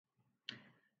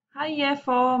Hi, Year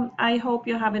 4. I hope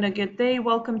you're having a good day.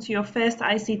 Welcome to your first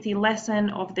ICT lesson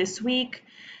of this week.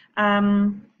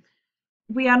 Um,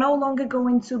 we are no longer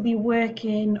going to be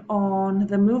working on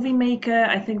the Movie Maker.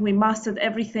 I think we mastered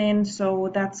everything,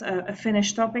 so that's a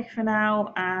finished topic for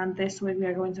now. And this week we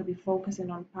are going to be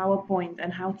focusing on PowerPoint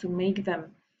and how to make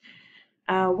them.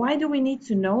 Why do we need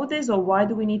to know this, or why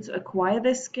do we need to acquire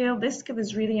this skill? This skill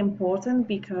is really important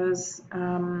because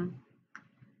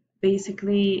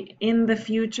basically in the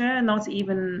future, not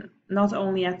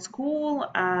only at school,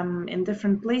 in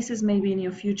different places, maybe in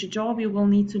your future job, you will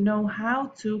need to know how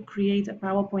to create a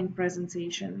PowerPoint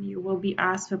presentation. You will be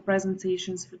asked for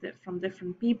presentations from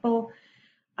different people.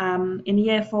 In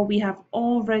year 4, we've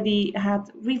already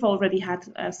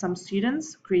had some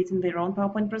students creating their own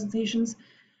PowerPoint presentations,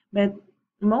 but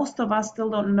most of us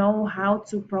still don't know how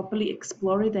to properly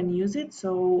explore it and use it.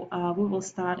 So we will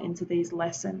start in today's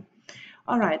lesson.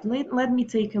 All right, let me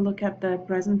take a look at the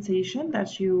presentation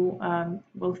that you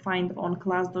will find on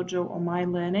Class.Dojo or My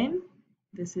Learning.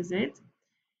 This is it.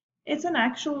 It's an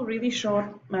actual really short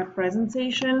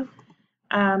presentation.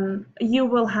 You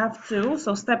will have to,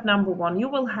 so step number 1, you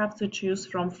will have to choose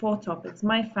from 4 topics: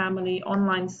 my family,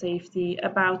 online safety,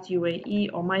 about UAE,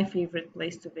 or my favorite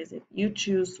place to visit. You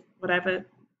choose whatever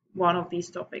one of these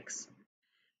topics.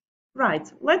 Right,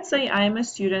 let's say I am a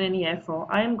student in year 4.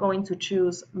 I am going to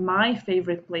choose my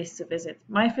favorite place to visit.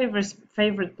 My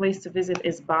favorite place to visit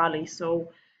is Bali, so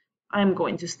I'm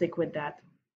going to stick with that.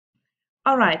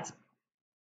 All right,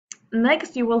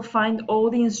 next you will find all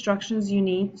the instructions you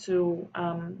need to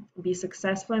be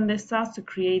successful in this task, to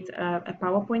create a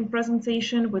PowerPoint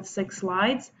presentation with 6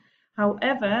 slides.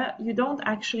 However, you don't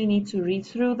actually need to read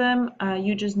through them.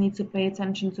 You just need to pay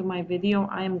attention to my video.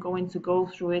 I am going to go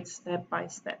through it step by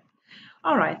step.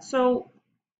 All right, so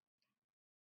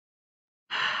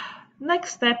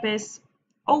next step is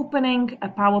opening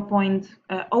PowerPoint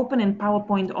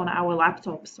on our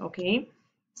laptops, okay?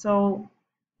 So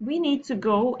we need to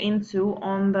go into,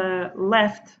 on the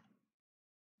left,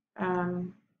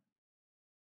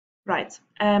 right,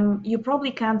 you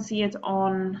probably can't see it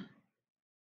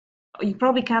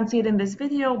in this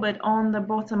video, but on the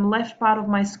bottom left part of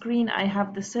my screen, I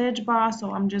have the search bar,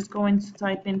 so I'm just going to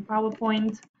type in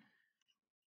PowerPoint.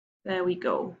 There we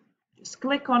go. Just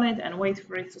click on it and wait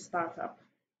for it to start up.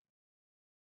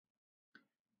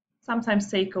 Sometimes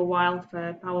take a while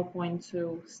for PowerPoint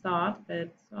to start,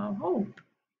 but oh,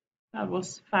 that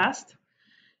was fast.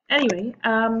 Anyway,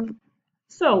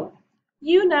 so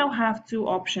you now have 2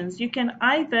 options. You can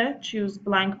either choose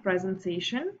blank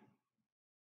presentation,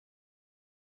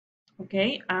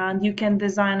 okay, and you can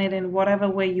design it in whatever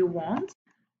way you want,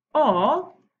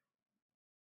 or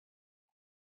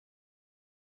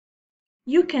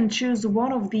you can choose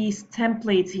one of these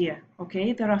templates here,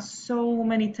 okay? There are so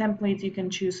many templates you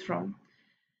can choose from.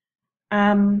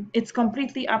 It's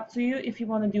completely up to you if you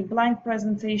want to do blank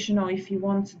presentation or if you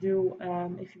want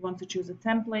to choose a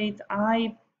template.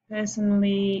 I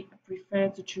personally prefer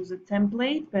to choose a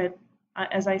template, but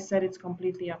as I said, it's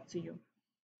completely up to you.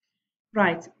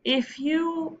 Right, if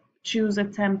you choose a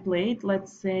template,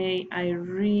 let's say I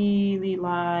really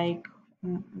like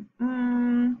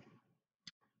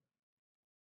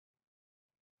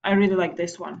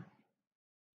this one.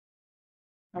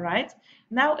 All right,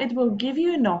 now it will give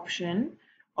you an option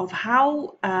of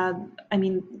how,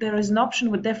 there is an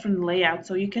option with different layouts,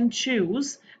 so you can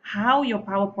choose how your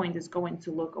PowerPoint is going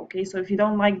to look, okay? So if you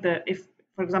don't like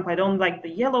for example, I don't like the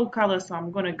yellow color, so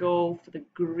I'm going to go for the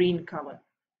green color.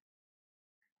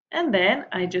 And then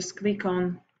I just click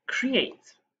on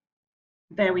Create.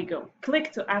 There we go.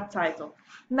 Click to add title.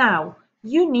 Now,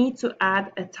 you need to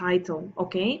add a title,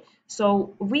 okay?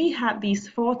 So we have these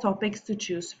 4 topics to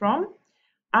choose from.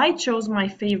 I chose my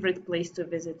favorite place to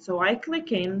visit. So I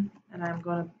click in and I'm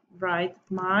going to write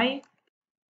my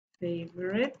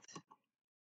favorite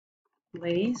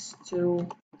place to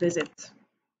visit.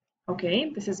 Okay,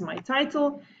 this is my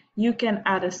title. You can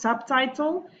add a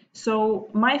subtitle. So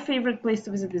my favorite place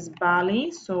to visit is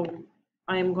Bali. So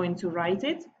I am going to write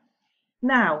it.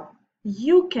 Now,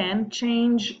 you can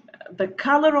change the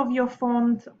color of your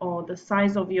font or the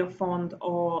size of your font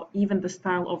or even the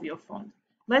style of your font.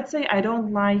 Let's say I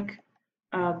don't like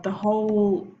the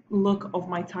whole look of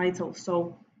my title,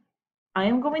 so I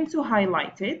am going to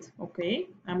highlight it, okay?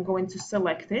 I'm going to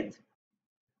select it.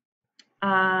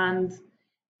 And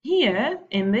here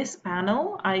in this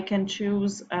panel, I can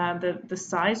choose the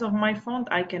size of my font.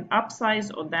 I can upsize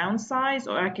or downsize,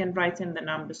 or I can write in the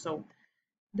number. So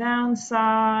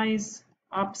downsize,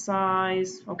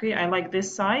 upsize. Okay, I like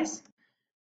this size.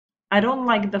 I don't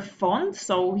like the font,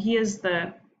 so here's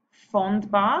the font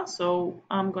bar, so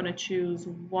I'm going to choose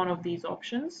one of these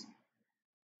options.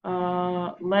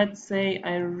 Let's say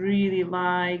I really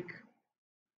like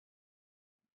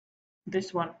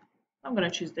this one. I'm going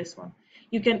to choose this one.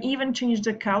 You can even change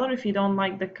the color if you don't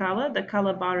like the color. The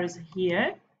color bar is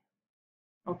here.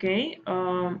 Okay,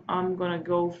 I'm going to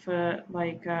go for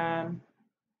like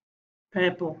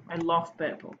purple. I love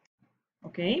purple.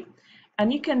 Okay,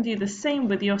 and you can do the same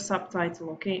with your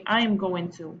subtitle. Okay, I am going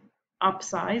to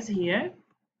upsize here.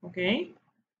 Okay,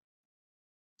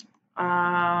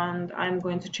 and I'm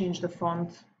going to change the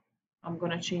font. I'm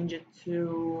going to change it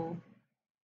to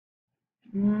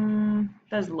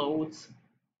there's loads.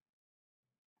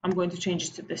 I'm going to change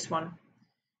it to this one.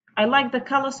 I like the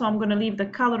color, so I'm going to leave the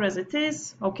color as it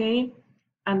is. Okay,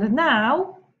 and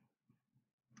now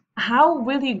how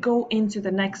will you go into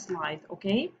the next slide?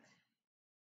 Okay,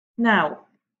 now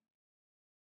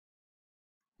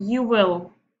you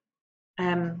will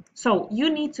so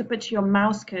you need to put your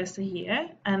mouse cursor here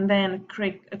and then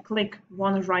click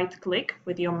one right click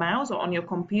with your mouse, or on your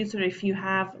computer if you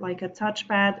have like a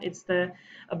touchpad, it's the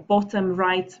bottom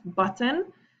right button.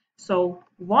 So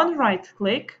one right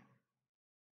click,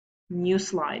 new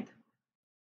slide.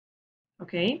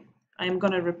 Okay, I'm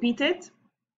gonna repeat it.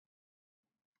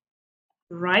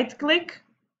 Right click,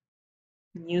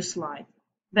 new slide.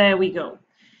 There we go.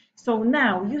 So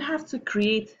now you have to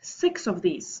create 6 of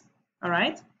these. All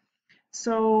right.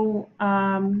 So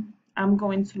I'm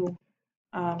going to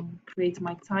create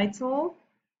my title,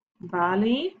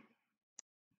 Bali,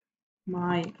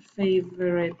 my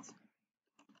favorite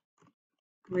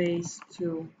place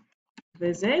to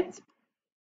visit.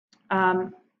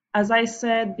 As I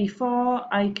said before,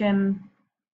 I can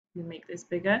let me make this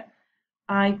bigger.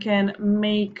 I can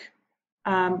make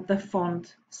the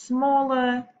font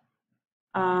smaller.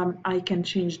 I can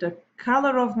change the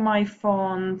color of my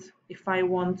font if I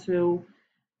want to.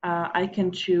 I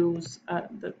can choose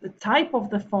the type of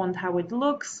the font, how it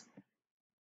looks.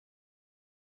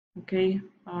 Okay,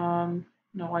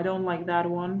 no, I don't like that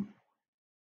one.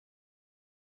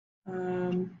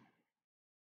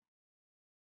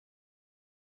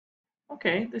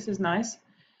 Okay, this is nice.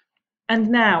 And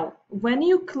now, when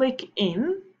you click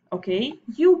in, okay,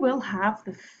 you will have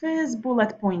the first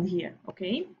bullet point here,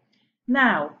 okay?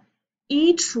 Now,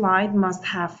 each slide must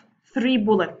have 3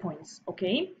 bullet points,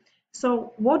 okay?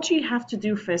 So what do you have to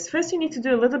do first? First, you need to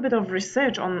do a little bit of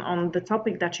research on the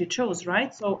topic that you chose,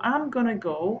 right? So I'm gonna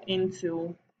go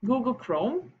into Google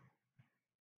Chrome.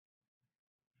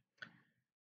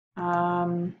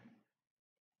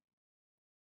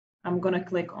 I'm gonna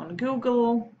click on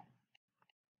Google.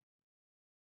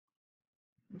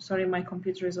 I'm sorry, my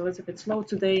computer is a little bit slow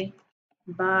today.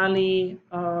 Bali.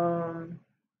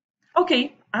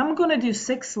 Okay, I'm gonna do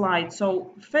 6 slides.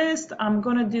 So first, I'm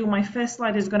gonna do my first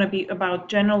slide is gonna be about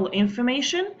general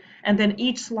information, and then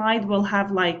each slide will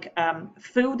have like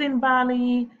food in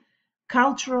Bali,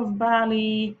 culture of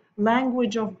Bali,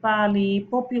 language of Bali,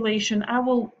 population. I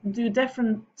will do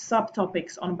different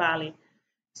subtopics on Bali.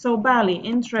 So Bali,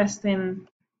 interest in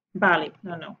Bali.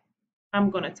 No, I'm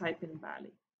gonna type in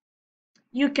Bali.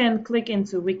 You can click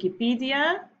into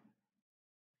Wikipedia.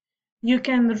 You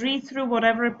can read through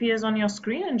whatever appears on your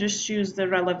screen and just choose the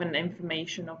relevant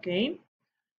information, okay?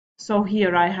 So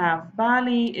here I have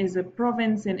Bali is a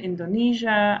province in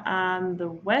Indonesia and the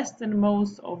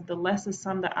westernmost of the Lesser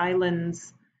Sunda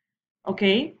Islands.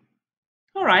 Okay,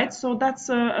 all right, so that's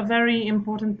a very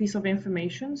important piece of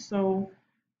information. So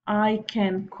I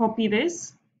can copy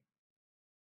this,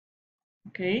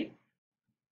 okay,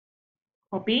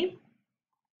 copy,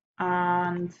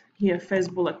 and here,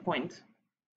 first bullet point.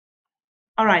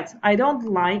 All right, I don't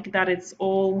like that it's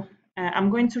all, I'm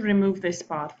going to remove this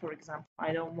part, for example.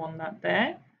 I don't want that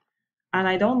there. And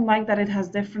I don't like that it has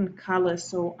different colors,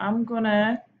 so I'm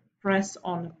gonna press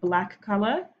on black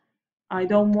color. I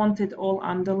don't want it all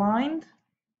underlined.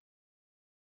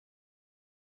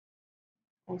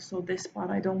 Also this part,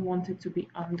 I don't want it to be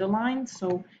underlined.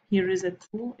 So here is a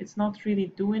tool. It's not really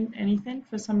doing anything.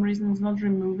 For some reason, it's not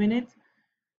removing it.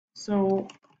 So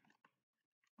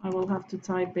I will have to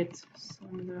type it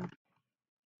somewhere.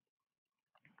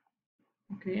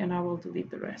 Okay, and I will delete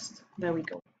the rest. There we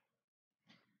go.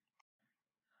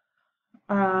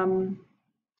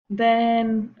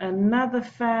 Then another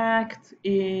fact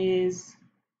is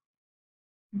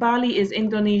Bali is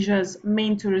Indonesia's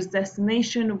main tourist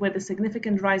destination with a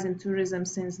significant rise in tourism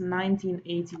since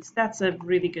 1980s. That's a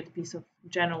really good piece of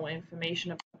general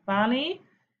information about Bali.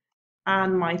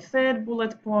 And my third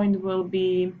bullet point will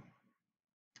be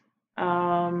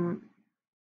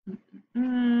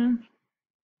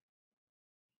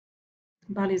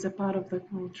Bali is a part of the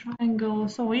whole triangle.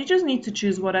 So you just need to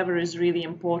choose whatever is really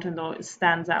important or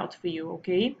stands out for you,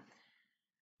 okay?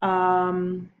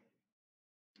 Um,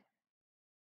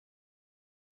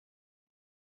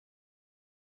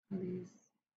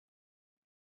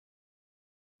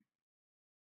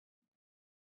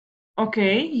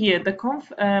 okay, here the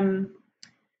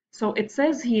so it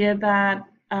says here that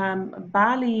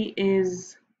Bali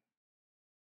is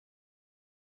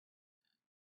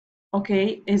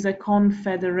okay, is a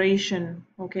confederation,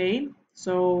 okay?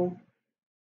 So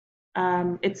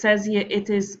it says here it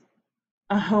is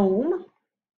a home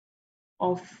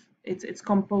of it's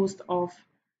composed of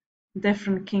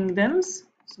different kingdoms.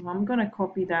 So I'm gonna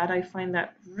copy that. I find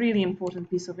that really important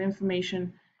piece of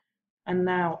information. And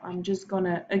now I'm just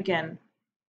gonna again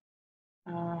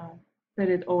uh, put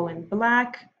it all in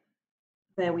black.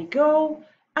 There we go.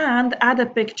 And add a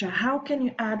picture. How can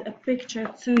you add a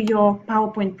picture to your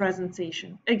PowerPoint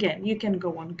presentation? Again, you can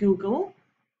go on Google.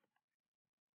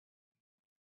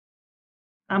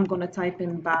 I'm gonna type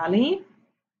in Bali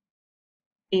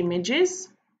images.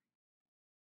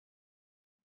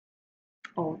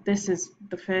 Oh, this is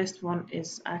the first one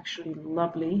is actually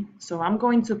lovely. So I'm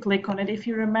going to click on it. If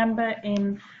you remember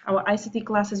in our ICT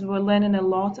classes, we were learning a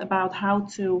lot about how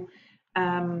to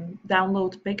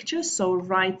download pictures. So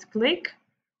right click,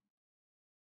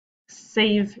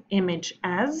 save image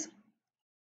as,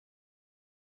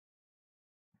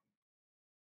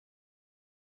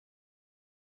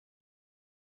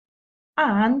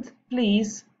 and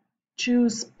please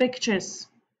choose pictures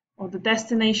or the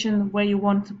destination where you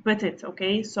want to put it.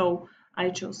 Okay, so I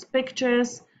chose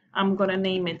pictures. I'm gonna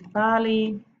name it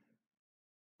Bali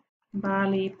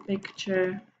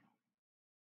picture.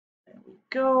 There we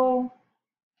go.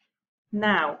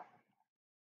 Now,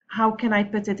 how can I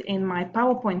put it in my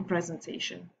PowerPoint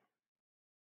presentation?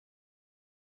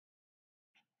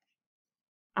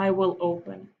 I will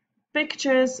open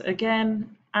pictures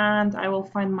again, and I will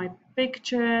find my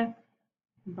picture,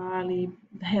 Bali,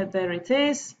 there it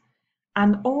is.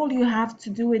 And all you have to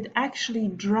do is actually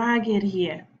drag it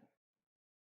here.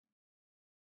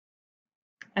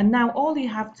 And now all you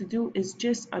have to do is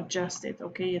just adjust it,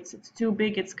 okay? It's too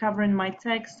big, it's covering my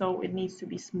text, so it needs to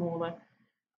be smaller.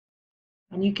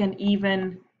 And you can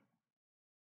even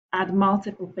add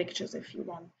multiple pictures if you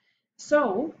want.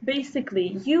 So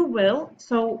basically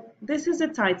so this is a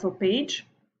title page,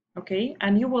 okay?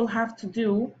 And you will have to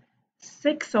do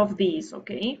 6 of these,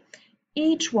 okay?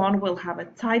 Each one will have a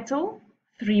title,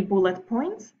 3 bullet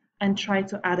points, and try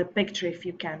to add a picture if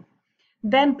you can.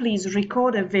 Then please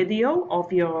record a video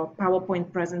of your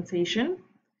PowerPoint presentation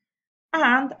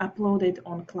and upload it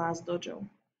on Class Dojo.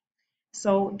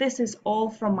 So this is all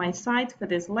from my side for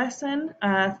this lesson.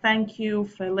 Thank you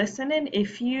for listening.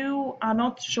 If you are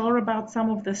not sure about some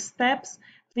of the steps,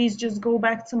 please just go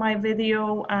back to my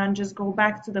video and just go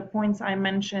back to the points I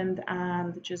mentioned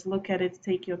and just look at it,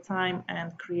 take your time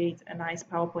and create a nice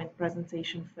PowerPoint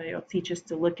presentation for your teachers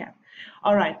to look at.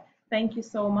 All right, thank you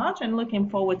so much and looking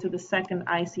forward to the second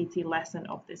ICT lesson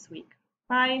of this week.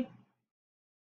 Bye.